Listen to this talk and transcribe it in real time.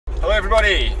Hello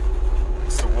everybody,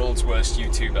 it's the world's worst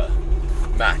YouTuber,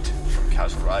 Matt from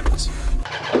CasualRiders.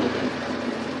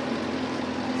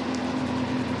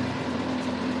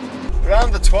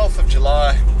 Around the 12th of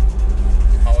July,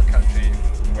 our country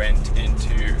went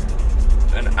into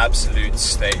an absolute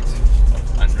state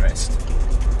of unrest.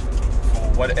 For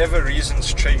whatever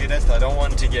reasons triggered it, I don't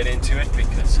want to get into it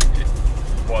because it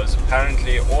was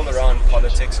apparently all around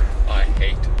politics, and I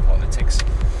hate politics.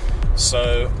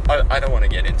 So I don't want to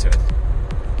get into it.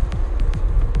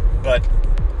 But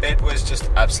it was just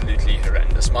absolutely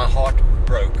horrendous. My heart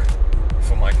broke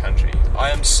for my country. I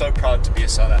am so proud to be a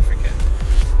South African.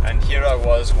 And here I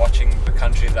was watching the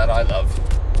country that I love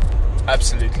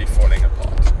absolutely falling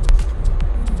apart.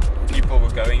 People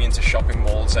were going into shopping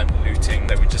malls and looting.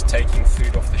 They were just taking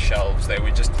food off the shelves. They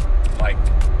were just like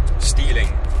stealing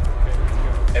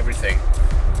everything.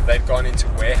 They'd gone into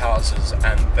warehouses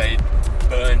and they'd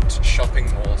burned shopping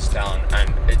malls down,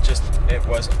 and it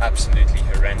was absolutely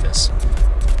horrendous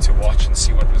to watch and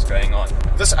see what was going on.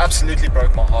 This absolutely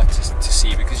broke my heart to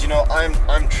see, because, you know,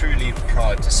 I'm truly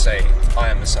proud to say I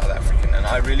am a South African and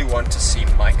I really want to see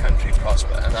my country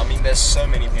prosper. And I mean, there's so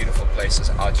many beautiful places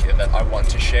out here that I want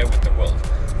to share with the world.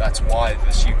 That's why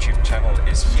this YouTube channel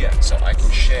is here, so I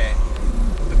can share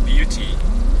the beauty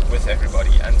with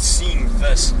everybody. And seeing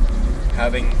this,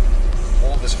 having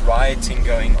all this rioting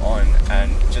going on,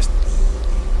 and just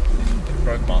it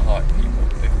broke my heart,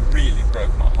 people. It really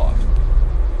broke my heart.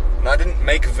 And I didn't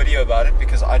make a video about it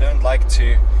because I don't like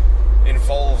to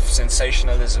involve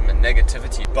sensationalism and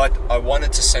negativity, but I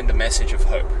wanted to send a message of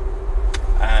hope.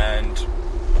 And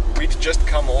we'd just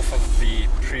come off of the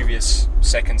previous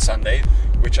second Sunday,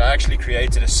 which I actually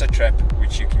created a sit rep,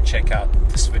 which you can check out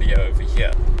this video over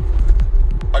here.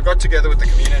 I got together with the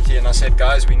community and I said,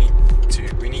 guys, we need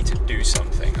to do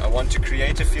something. I want to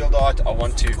create a field art. I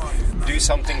want to do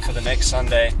something for the next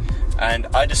Sunday. And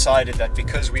I decided that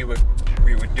because we were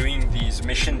doing these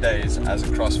mission days as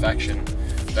a cross faction,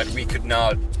 that we could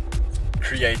now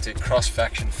create a cross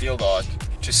faction field art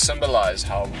to symbolize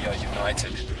how we are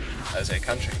united as a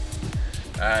country.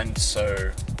 And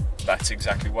so that's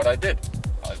exactly what I did.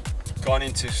 I've gone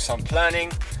into some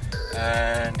planning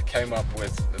and came up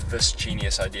with this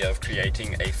genius idea of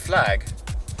creating a flag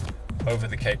over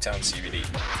the Cape Town CBD.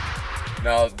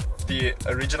 Now, the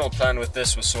original plan with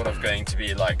this was sort of going to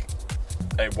be like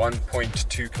a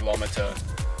 1.2 kilometer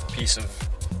piece of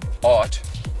art,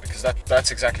 because that's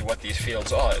exactly what these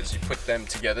fields are, is you put them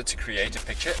together to create a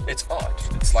picture. It's art.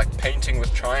 It's like painting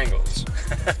with triangles.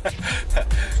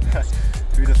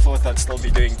 Who'd have thought I'd still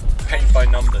be doing paint by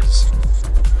numbers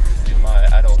in my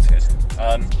adulthood?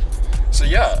 So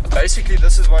yeah, basically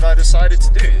this is what I decided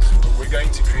to do. Is we're going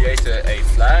to create a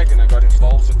flag, and I got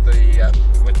involved with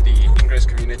the Ingress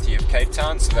Community of Cape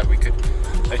Town so that we could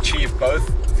achieve both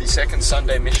the second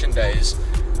Sunday mission days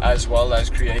as well as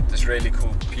create this really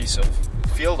cool piece of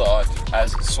field art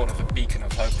as sort of a beacon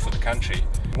of hope for the country.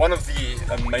 One of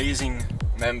the amazing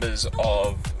members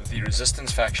of the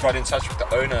resistance faction got in touch with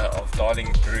the owner of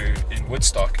Darling Brew in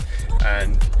Woodstock,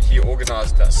 and he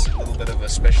organized us a little bit of a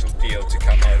special deal to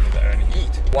come over there and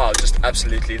eat. Wow, just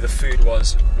absolutely, the food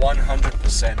was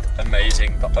 100%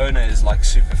 amazing. The owner is like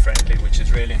super friendly, which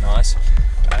is really nice,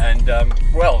 and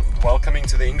well, welcoming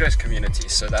to the Ingress community,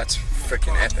 so that's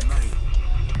freaking epic.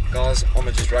 Guys, I'm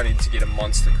gonna just run in to get a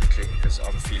monster quickly because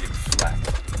I'm feeling flat.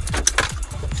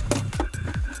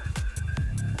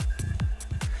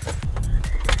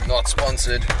 Not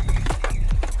sponsored.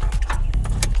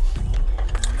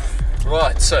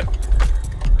 Right, so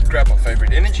grab my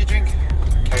favorite energy drink,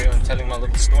 carry on telling my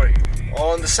little story.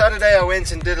 On the Saturday I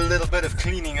went and did a little bit of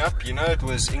cleaning up. You know, it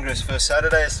was Ingress first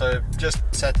Saturday, so just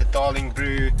sat at Darling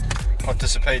Brew,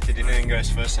 participated in Ingress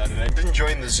first Saturday. Didn't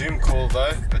join the Zoom call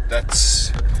though, but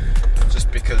that's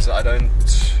just because I don't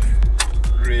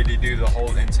really do the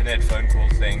whole internet phone call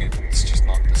thing. It's just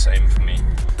not the same for me.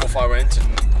 Off I went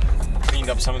and cleaned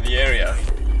up some of the area.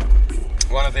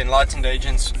 One of the enlightened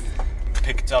agents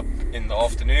picked up in the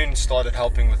afternoon, started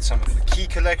helping with some of the key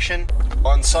collection.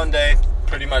 On Sunday,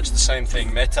 pretty much the same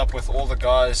thing. Met up with all the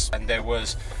guys, and there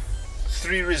was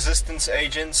 3 resistance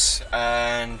agents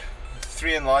and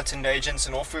 3 enlightened agents,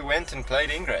 and off we went and played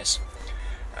Ingress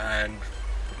and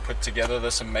put together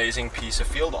this amazing piece of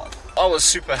field art. I was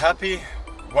super happy.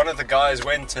 One of the guys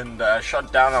went and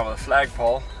shot down our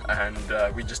flagpole,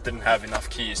 and we just didn't have enough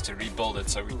keys to rebuild it,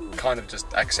 so we kind of just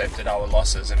accepted our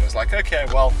losses and was like, okay,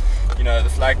 well, you know, the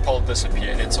flagpole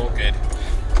disappeared, it's all good.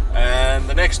 And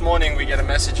the next morning we get a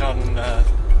message on the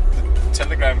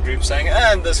Telegram group saying,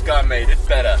 and this guy made it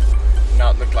better.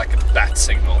 Now it looked like a bat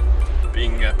signal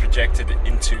being projected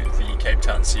into the Cape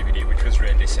Town CBD, which was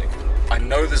really sick. I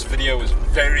know this video was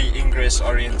very Ingress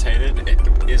orientated.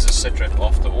 It is a sit rep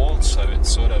after all, so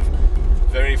it's sort of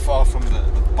very far from the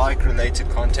bike related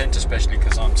content, especially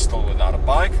because I'm still without a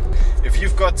bike. If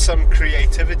you've got some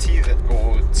creativity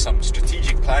or some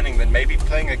strategic planning, then maybe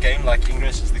playing a game like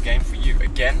Unrest is the game for you.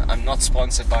 Again, I'm not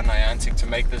sponsored by Niantic to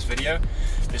make this video.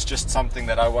 It's just something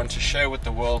that I want to share with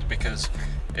the world because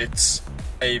it's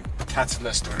a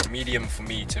catalyst or a medium for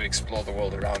me to explore the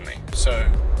world around me. So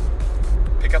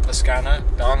pick up the scanner,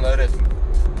 download it.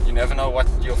 You never know what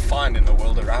you'll find in the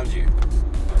world around you.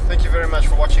 Thank you very much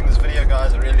for watching this video,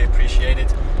 guys. I really appreciate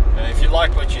it. If you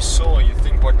like what you saw, you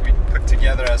think what we put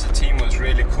together as a team was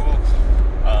really cool,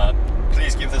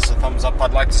 please give this a thumbs up.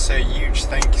 I'd like to say a huge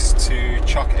thanks to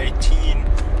Xkogitate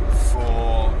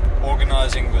for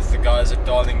organizing with the guys at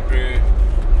Darling Brew.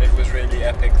 It was really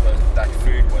epic. That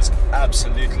food was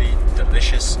absolutely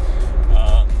delicious.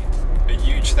 A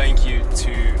huge thank you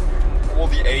to all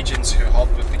the agents who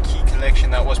helped with the key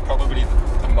collection. That was probably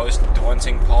the most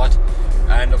daunting part.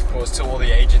 And of course to all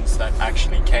the agents that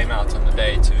actually came out on the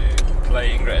day to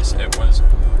play Ingress. It was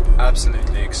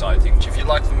absolutely exciting. If you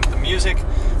like the music,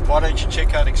 why don't you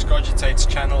check out Xkogitate's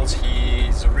channels.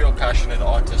 He's a real passionate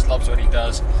artist, loves what he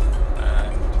does,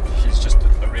 and he's just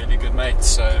a really good mate.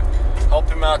 So help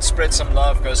him out, spread some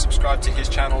love, go subscribe to his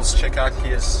channels, check out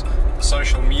his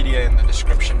social media in the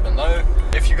description below.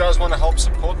 If you guys want to help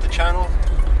support the channel,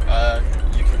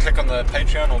 you can click on the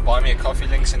Patreon or buy me a coffee,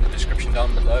 links in the description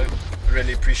down below. I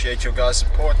really appreciate your guys'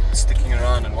 support, sticking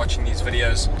around and watching these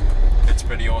videos. It's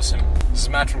pretty awesome. This is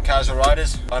Matt from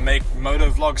CasualRiders. I make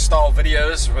motovlog style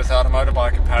videos without a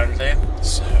motorbike apparently.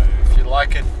 So if you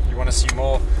like it, you want to see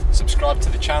more, subscribe to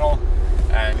the channel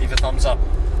and leave a thumbs up.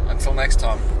 Until next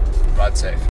time, ride safe.